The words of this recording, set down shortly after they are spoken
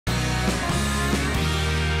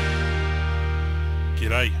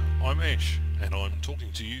G'day, I'm Ash, and I'm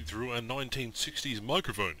talking to you through a 1960s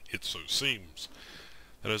microphone, it so seems.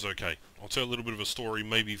 That is okay. I'll tell a little bit of a story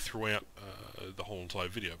maybe throughout the whole entire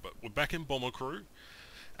video, but we're back in Bomber Crew,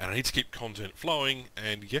 and I need to keep content flowing,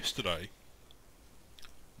 and yesterday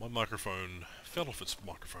my microphone fell off its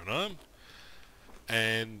microphone arm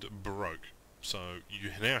and broke. So you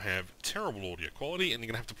now have terrible audio quality, and you're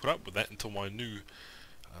going to have to put up with that until my new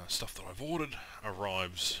stuff that I've ordered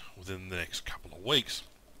arrives within the next couple of weeks.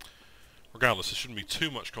 Regardless, there shouldn't be too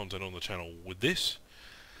much content on the channel with this,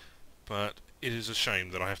 but it is a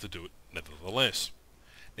shame that I have to do it nevertheless.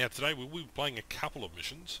 Now today we'll be playing a couple of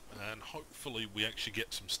missions, and hopefully we actually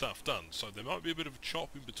get some stuff done. So there might be a bit of a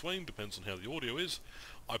chop in between, depends on how the audio is.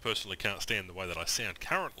 I personally can't stand the way that I sound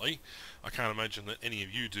currently. I can't imagine that any of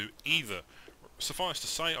you do either. Suffice to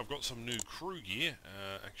say, I've got some new crew gear.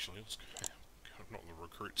 Actually, let's go. Not the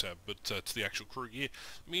recruit tab, but to the actual crew gear.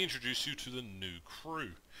 Let me introduce you to the new crew.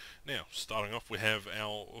 Now, starting off, we have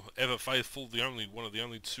our ever faithful, one of the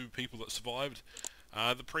only two people that survived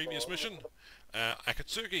the previous mission,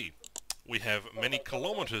 Akatsuki. We have many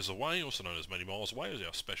kilometers away, also known as many miles away, as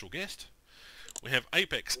our special guest. We have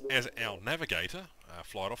Apex as our navigator,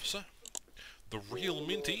 flight officer. The Real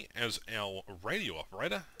Minty as our radio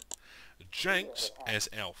operator. Janks as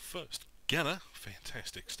our first gunner.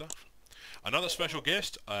 Fantastic stuff. Another special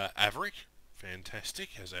guest, Averick, fantastic,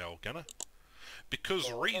 as our gunner.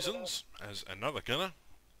 Because Reasons, as another gunner.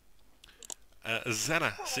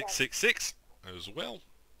 Zana666, as well.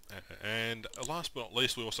 And last but not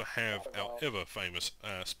least, we also have our ever-famous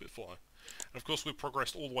Spitfire. And of course, we've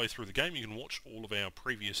progressed all the way through the game. You can watch all of our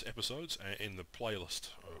previous episodes in the playlist,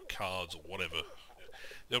 or cards, or whatever.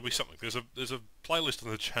 There'll be something. There's a playlist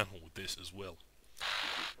on the channel with this as well.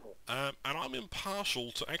 And I'm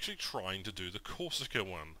impartial to actually trying to do the Corsica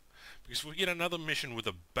one, because if we get another mission with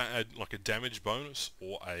a like a damage bonus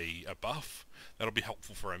or a buff, that'll be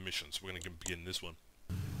helpful for our mission. So we're going to begin this one.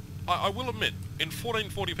 I will admit, in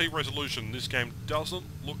 1440p resolution, this game doesn't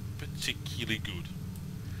look particularly good.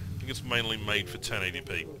 I think it's mainly made for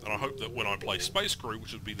 1080p, and I hope that when I play Space Crew,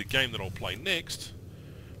 which would be the game that I'll play next,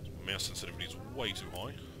 my mouse sensitivity is way too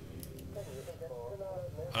high,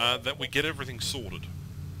 that we get everything sorted.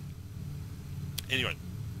 Anyway,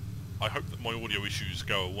 I hope that my audio issues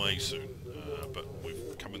go away soon, but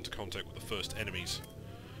we've come into contact with the first enemies.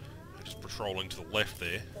 They're just patrolling to the left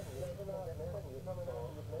there.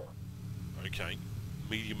 Okay,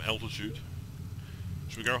 medium altitude.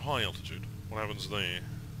 Should we go high altitude? What happens there?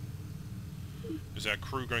 Is our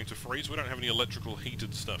crew going to freeze? We don't have any electrical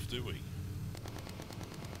heated stuff, do we?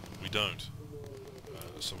 We don't.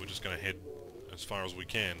 So we're just going to head as far as we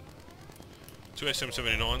can. Two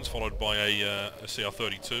SM-79s followed by a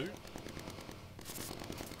CR-32.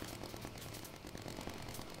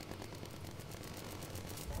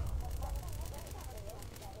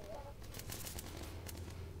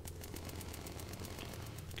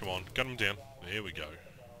 Come on, gun them down. There we go.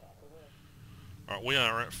 Alright, we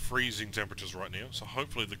are at freezing temperatures right now, so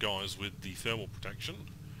hopefully the guys with the thermal protection.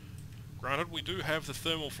 Granted, we do have the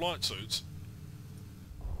thermal flight suits.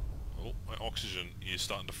 Oh, my oxygen is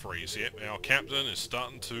starting to freeze. Yep, our captain is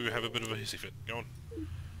starting to have a bit of a hissy fit. Go on.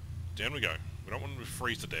 Down we go. We don't want him to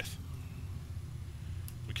freeze to death.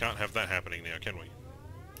 We can't have that happening now, can we?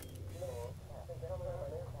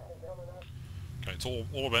 Okay, it's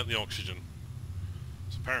all about the oxygen.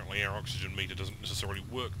 So apparently our oxygen meter doesn't necessarily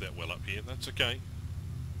work that well up here. That's okay.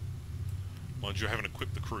 Mind you, I haven't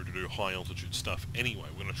equipped the crew to do high altitude stuff anyway.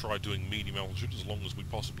 We're going to try doing medium altitude as long as we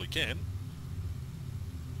possibly can.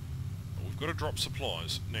 Got to drop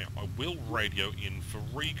supplies. Now, I will radio in for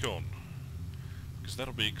recon, because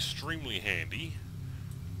that'll be extremely handy,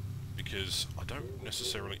 because I don't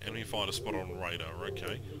necessarily enemy fighter spot on radar.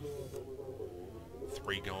 Okay.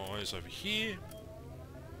 3 guys over here.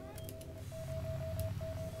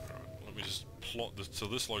 Alright, let me just plot this to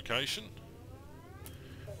this location,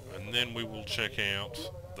 and then we will check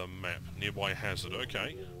out the map. Nearby hazard.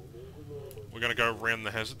 Okay. We're going to go around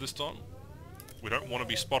the hazard this time. We don't want to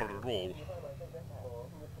be spotted at all.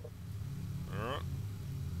 Alright.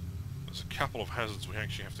 There's a couple of hazards we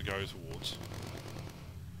actually have to go towards.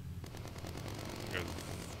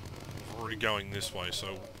 We're already going this way,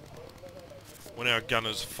 so when our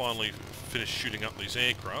gunners finally finish shooting up these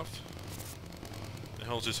aircraft... The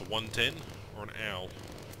hell is this, a 110 or an OWL?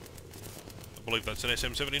 I believe that's an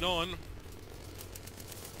SM-79.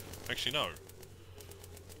 Actually, no.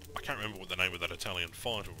 I can't remember what the name of that Italian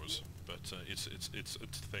fighter was. But it's a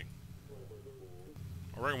thing.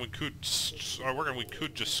 I reckon we could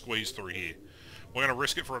just squeeze through here. We're gonna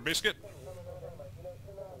risk it for a biscuit.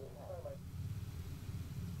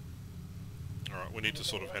 Alright, we need to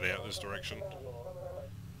sort of head out this direction.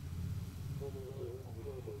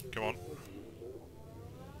 Come on.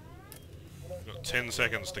 We've got 10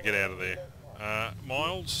 seconds to get out of there.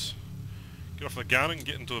 Miles, get off the gun and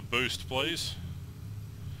get into a boost, please.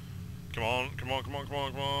 Come on, come on, come on, come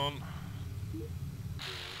on, come on.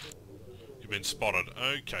 You've been spotted.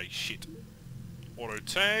 Okay, shit. Auto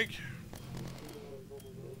tag.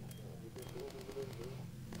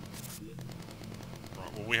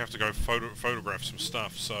 Right, well we have to go photograph some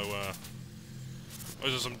stuff, so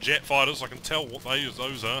those are some jet fighters, I can tell what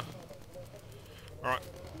those are. Alright,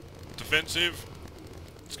 defensive.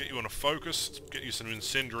 Let's get you on a focus, let's get you some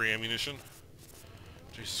incendiary ammunition.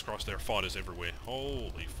 Jesus Christ, there are fighters everywhere.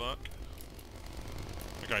 Holy fuck.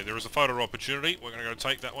 Okay, there is a photo opportunity. We're going to go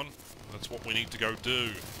take that one. That's what we need to go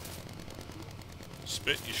do.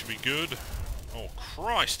 Spit, you should be good. Oh,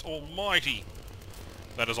 Christ almighty!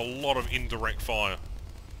 That is a lot of indirect fire.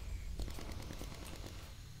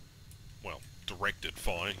 Well, directed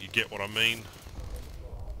fire, you get what I mean.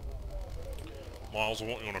 Miles, I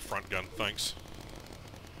want you on a front gun, thanks.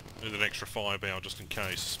 Need an extra firepower just in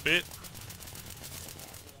case. Spit.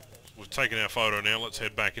 We've taken our photo now, let's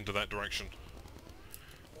head back into that direction.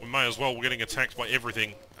 We may as well, we're getting attacked by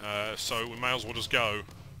everything, so we may as well just go.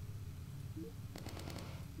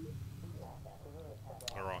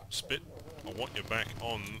 Alright, Spit, I want you back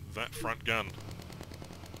on that front gun.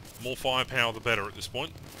 More firepower the better at this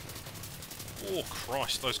point. Oh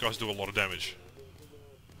Christ, those guys do a lot of damage.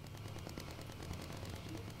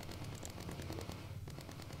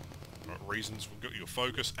 Right, Reasons, we've got your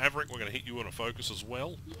focus. Averick, we're going to hit you on a focus as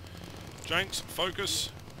well. Janks, focus.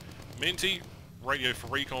 Menti, radio for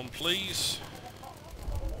recon, please.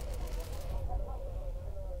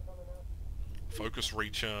 Focus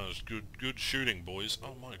recharged. Good shooting, boys.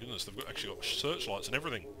 Oh my goodness, they've actually got searchlights and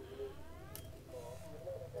everything.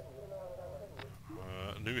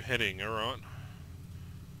 New heading, alright.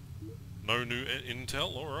 No new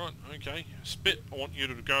intel, alright, okay. Spit, I want you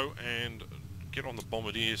to go and get on the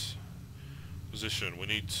bombardier's position. We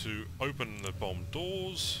need to open the bomb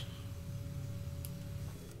doors.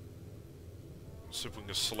 See if we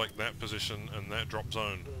can select that position and that drop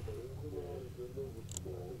zone.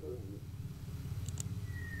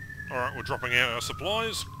 Alright, we're dropping out our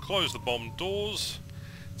supplies. Close the bomb doors.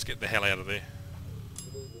 Let's get the hell out of there.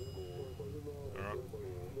 Alright.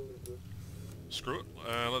 Screw it.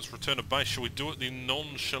 Let's return to base. Shall we do it the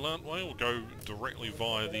nonchalant way or go directly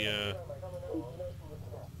via the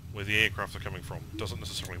where the aircraft are coming from? Doesn't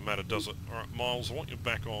necessarily matter, does it? Alright, Miles, I want you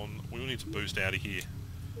back on. We will need to boost out of here.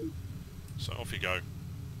 So off you go.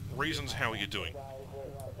 Reasons, how are you doing?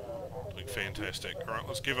 Doing fantastic. Alright,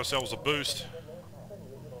 let's give ourselves a boost.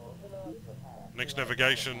 Next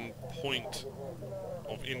navigation point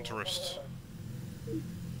of interest.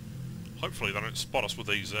 Hopefully they don't spot us with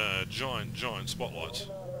these giant spotlights.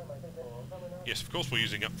 Yes, of course we're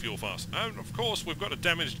using up fuel fast. And of course we've got a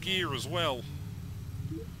damaged gear as well.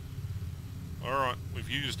 Alright, we've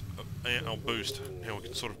used our boost. Now we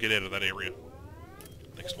can sort of get out of that area.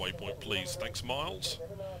 Next waypoint, please. Thanks, Miles.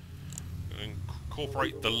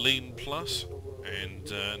 Incorporate the lean plus,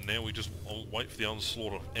 and now we just wait for the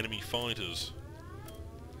onslaught of enemy fighters.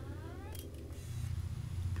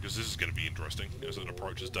 Because this is going to be interesting as it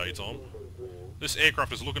approaches daytime. This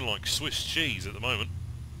aircraft is looking like Swiss cheese at the moment.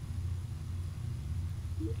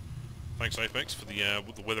 Thanks, Apex, for the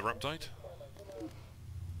weather update.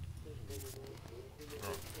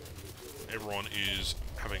 Right. Everyone is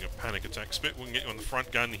having a panic attack. Spit, we can get you on the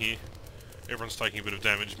front gun here. Everyone's taking a bit of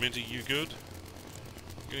damage. Minty, you good?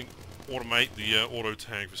 Getting automate the auto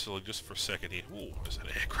tag facility just for a second here. Ooh, as that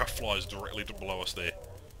aircraft flies directly to below us there.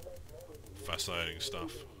 Fascinating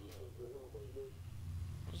stuff.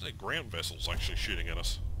 Is there ground vessels actually shooting at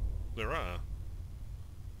us? There are.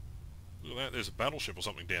 Look at that, there's a battleship or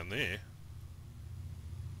something down there.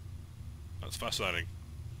 That's fascinating.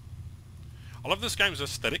 I love this game's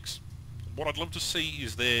aesthetics. What I'd love to see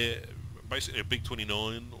is there basically a Big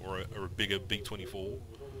 29 or a bigger Big 24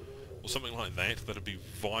 or something like that. That'd be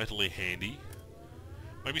vitally handy.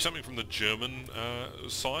 Maybe something from the German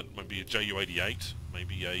side, maybe a Ju-88,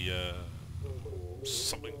 maybe a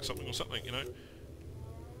something, you know.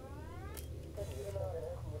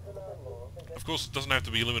 Of course, it doesn't have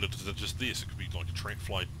to be limited to just this. It could be like a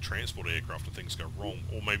flight transport aircraft and things go wrong.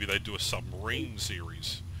 Or maybe they do a submarine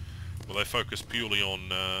series where they focus purely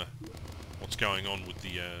on what's going on with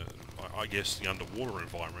the, I guess, the underwater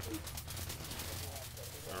environment.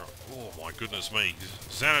 Oh my goodness me.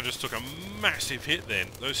 Xana just took a massive hit then.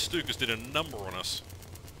 Those Stukas did a number on us.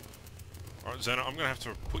 Alright, Xana, I'm going to have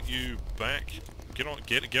to put you back. Get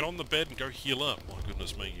on the bed and go heal up. My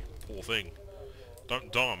goodness me, you poor thing.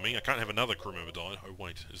 Don't die on me. I can't have another crew member die. Oh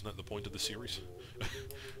wait, isn't that the point of the series?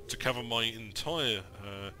 To cover my entire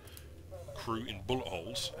crew in bullet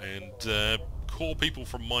holes and call people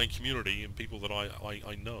from my community and people that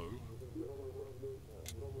I know.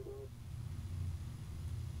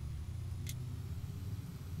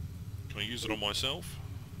 Can I use it on myself?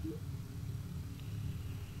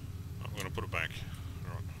 I'm going to put it back.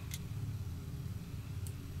 Alright.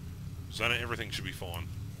 Zana, everything should be fine.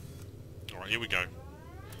 Alright, here we go.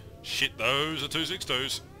 Shit, those are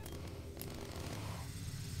 262s.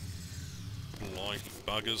 Blighty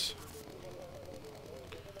buggers.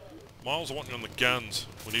 Miles, I want you on the guns.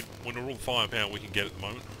 When we're all firepower we can get at the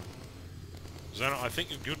moment. Zana, I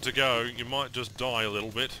think you're good to go. You might just die a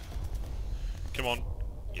little bit. Come on.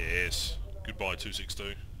 Yes. Goodbye,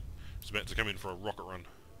 262. It's about to come in for a rocket run.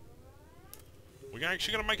 We're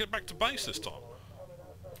actually going to make it back to base this time.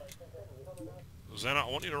 Zana,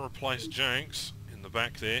 I want you to replace Janks in the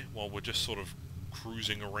back there while we're just sort of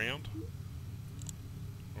cruising around.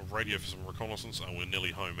 We'll radio for some reconnaissance. Oh, we're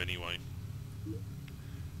nearly home anyway.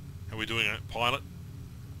 How are we doing, pilot?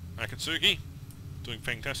 Akatsuki? Doing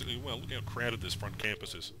fantastically well. Look how crowded this front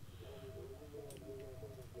campus is.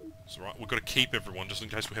 It's alright, we've got to keep everyone just in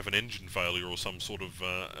case we have an engine failure or some sort of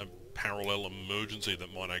a parallel emergency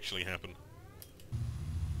that might actually happen.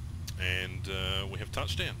 And we have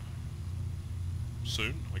touchdown.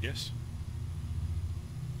 Soon, I guess.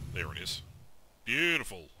 There it is.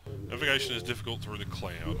 Beautiful. Navigation is difficult through the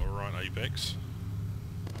cloud. Alright, Apex.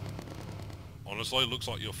 Honestly, looks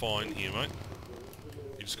like you're fine here, mate.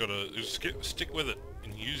 You just gotta stick with it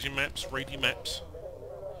and use your maps, read your maps.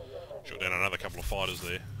 Shot down another couple of fighters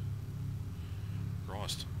there.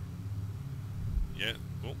 Christ. Yeah,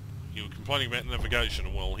 well, you were complaining about navigation,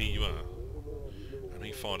 and well, here you are.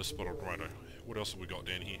 Enemy fighter spotted radar. What else have we got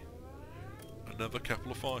down here? Another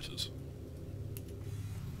couple of fighters.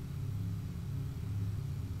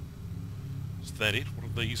 Is that it? What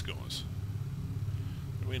are these guys?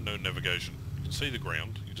 We have no navigation. You can see the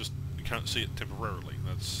ground, you can't see it temporarily.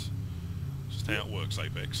 That's just how it works,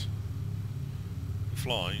 Apex. We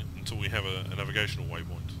fly until we have a navigational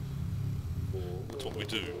waypoint. That's what we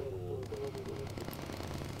do.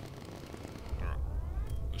 Alright.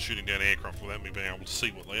 Shooting down aircraft without me being able to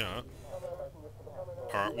see what they are.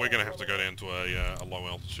 Alright, we're going to have to go down to a low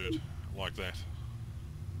altitude, like that.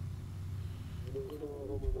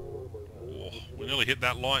 Oh, we nearly hit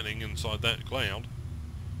that lightning inside that cloud.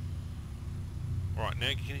 Alright,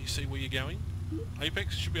 now can you see where you're going?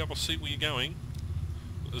 Apex, you should be able to see where you're going.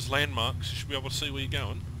 There's landmarks, you should be able to see where you're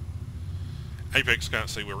going. Apex can't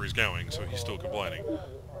see where he's going, so he's still complaining.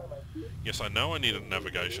 Yes, I know I need a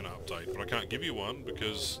navigation update, but I can't give you one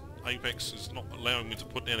because Apex is not allowing me to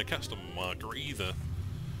put down a custom marker either.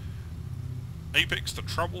 Apex, the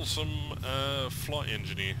troublesome flight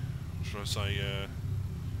engineer. Or should I say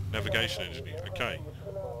navigation engineer. Okay.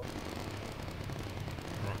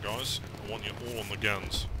 Right, guys, I want you all on the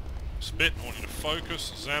guns. Spit, I want you to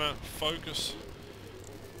focus. Xana, focus.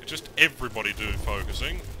 Just everybody do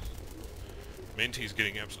focusing. Menti's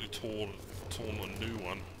getting absolutely torn a new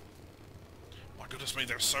one. My goodness me,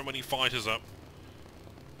 there's so many fighters up.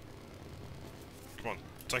 Come on,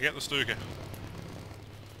 take out the Stuka.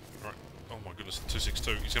 Alright, oh my goodness,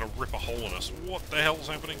 262, he's gonna rip a hole in us. What the hell's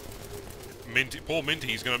happening? Poor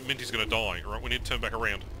Minty, Minty's gonna die. Alright, we need to turn back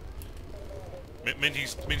around.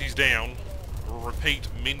 Minty's down. Repeat,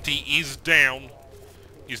 Minty is down.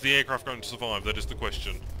 Is the aircraft going to survive? That is the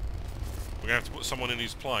question. We're going to have to put someone in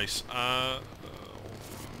his place.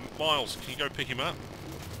 Miles, can you go pick him up?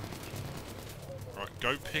 Right,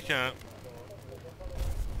 go pick up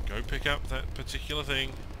that particular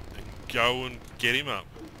thing and go and get him up.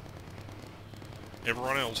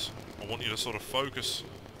 Everyone else, I want you to sort of focus.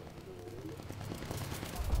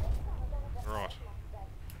 Right,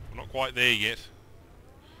 we're not quite there yet.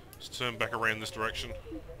 Let's turn back around this direction.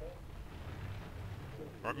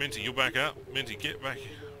 Right, Minty, you'll back up. Minty, get back.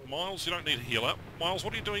 Miles, you don't need to heal up. Miles,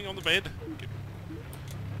 what are you doing on the bed?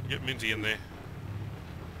 Get Minty in there.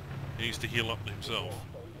 He needs to heal up himself.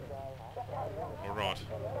 Alright.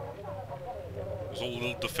 There's all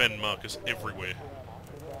little defend markers everywhere.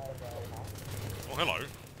 Oh, hello.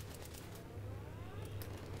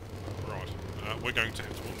 Right. We're going to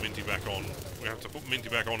have to put Minty back on. We have to put Minty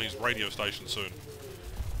back on his radio station soon.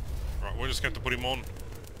 Right, we're just going to put him on.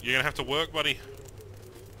 You're going to have to work, buddy.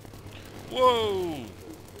 Whoa!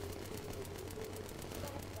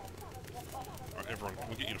 Alright, everyone,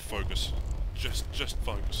 we'll get you to focus. Just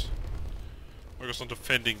focus. Focus on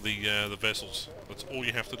defending the vessels. That's all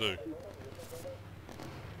you have to do.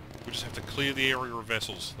 We just have to clear the area of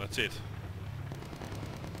vessels. That's it.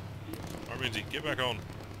 Alright, Alright, Minty, get back on.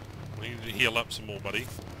 We need to heal up some more, buddy.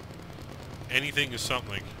 Anything is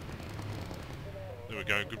something. There we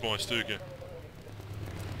go. Goodbye, Stuka.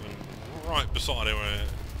 And right beside our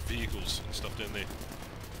vehicles and stuff down there.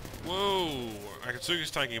 Whoa! Akatsuki's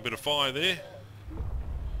taking a bit of fire there.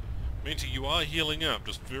 Minty, you are healing up,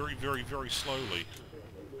 just very, very, very slowly.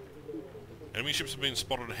 Enemy ships have been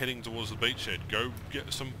spotted heading towards the beachhead. Go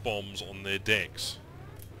get some bombs on their decks.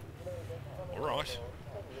 Alright.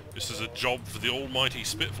 This is a job for the almighty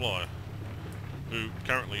Spitfire, who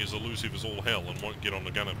currently is elusive as all hell and won't get on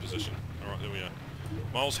the gunner position. Alright, there we are.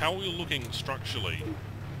 Miles, how are we looking structurally?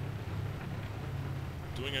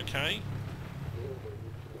 Doing okay?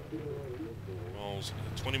 Miles,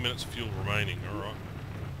 20 minutes of fuel remaining, alright.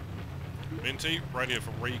 Minty, radio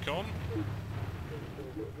for recon.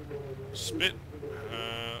 Spit,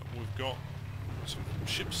 we've got some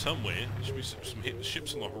ships somewhere. There should be some hit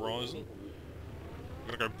ships on the horizon.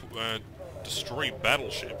 We're gonna go destroy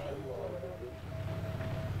battleship.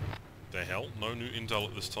 The hell? No new intel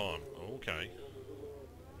at this time. Okay.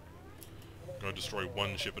 Go destroy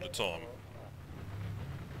one ship at a time.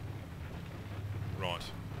 Right.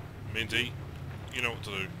 Minty, you know what to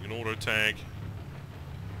do. You can auto tag.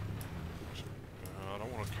 I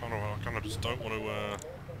don't want to I kind of just don't want to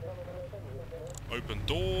open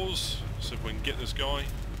doors. See if we can get this guy.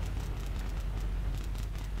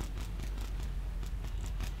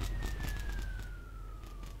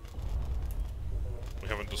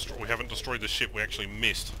 We haven't destroyed the ship. We actually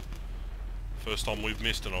missed. First time we've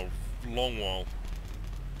missed in a long while.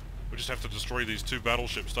 We just have to destroy these two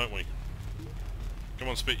battleships, don't we? Come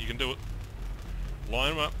on, Spit, you can do it.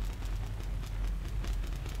 Line them up.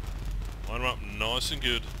 Line them up nice and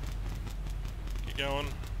good. Keep going.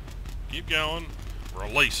 Keep going.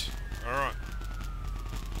 Release. Alright.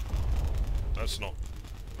 That's not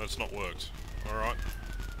worked. Alright.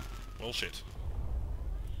 Well, shit.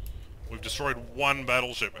 We've destroyed one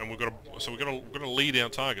battleship, and we've got to lead our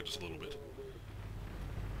target just a little bit.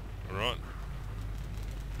 Alright.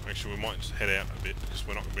 Actually, we might just head out a bit, because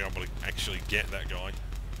we're not going to be able to actually get that guy.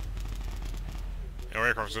 Our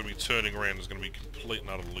aircraft's going to be turning around, it's going to be complete and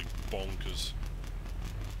utterly bonkers.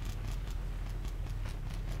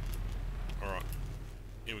 Alright.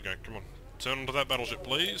 Here we go, come on. Turn onto that battleship,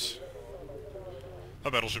 please.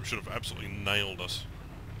 That battleship should have absolutely nailed us.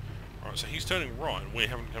 Alright, so he's turning right, and we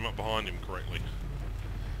haven't come up behind him correctly.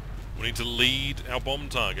 We need to lead our bomb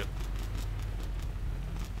target.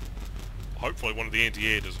 Hopefully one of the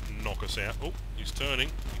anti-air doesn't knock us out. Oh, he's turning.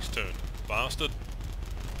 He's turned. Bastard.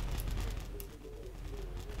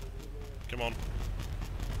 Come on.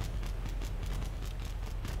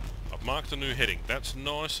 I've marked a new heading. That's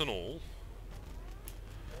nice and all.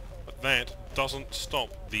 But that doesn't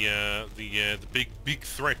stop the big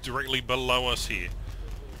threat directly below us here.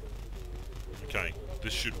 Okay,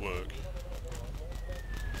 this should work.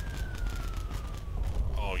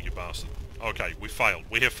 Oh, you bastard. Okay, we failed.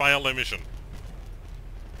 We have failed our mission.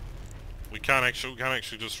 We can't actually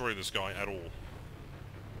destroy this guy at all.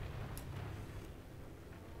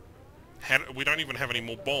 We don't even have any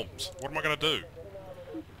more bombs. What am I going to do?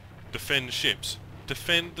 Defend ships.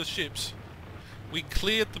 Defend the ships. We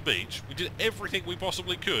cleared the beach. We did everything we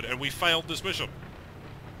possibly could, and we failed this mission.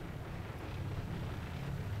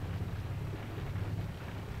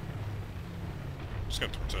 Just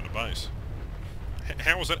going to return to base.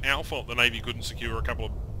 How was it our fault the Navy couldn't secure a couple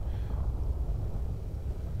of...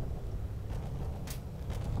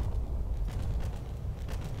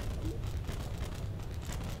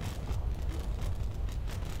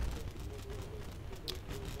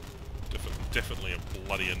 Definitely a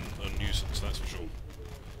bloody a nuisance, that's for sure.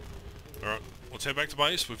 Alright, let's head back to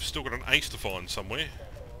base. We've still got an ace to find somewhere.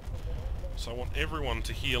 So I want everyone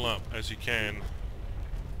to heal up as you can.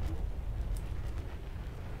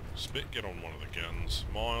 Spit, get on one of the guns.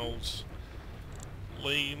 Miles,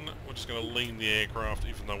 lean. We're just going to lean the aircraft,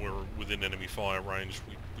 even though we're within enemy fire range.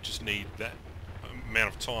 We just need that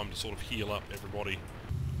amount of time to sort of heal up everybody.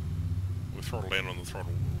 We'll throttle down on the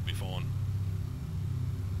throttle, we'll be fine.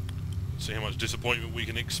 Let's see how much disappointment we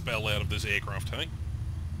can expel out of this aircraft, hey?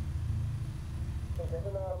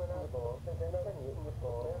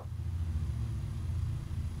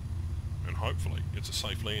 And hopefully it's a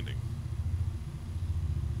safe landing.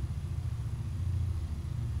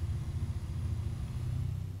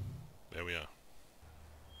 There we are.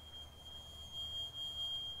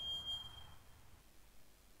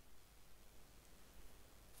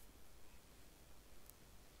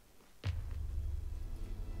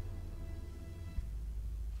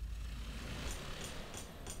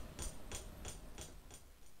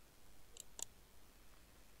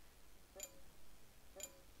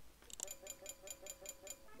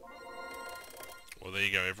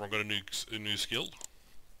 you go, everyone got a new skill.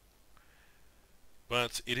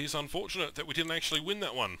 But it is unfortunate that we didn't actually win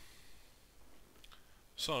that one.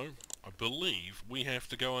 So, I believe we have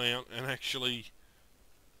to go out and actually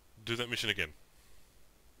do that mission again.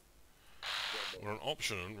 We're on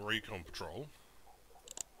option, recon patrol.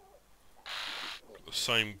 Got the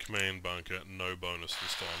same command bunker, no bonus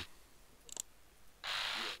this time.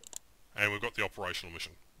 And we've got the operational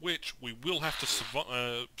mission, which we will have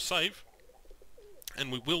to save,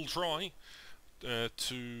 and we will try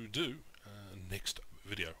to do next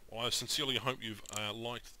video. I sincerely hope you've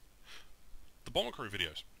liked the Bomber Crew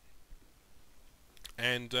videos.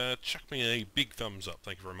 And chuck me a big thumbs up.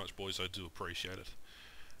 Thank you very much, boys. I do appreciate it.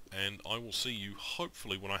 And I will see you,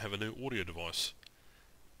 hopefully, when I have a new audio device.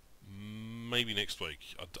 Maybe next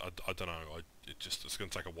week. I don't know. It's going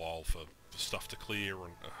to take a while for stuff to clear.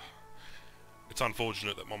 And it's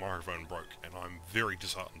unfortunate that my microphone broke. And I'm very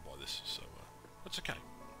disheartened by this. So, that's okay.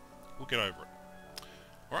 We'll get over it.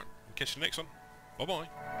 Alright, catch you next one.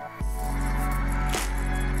 Bye-bye.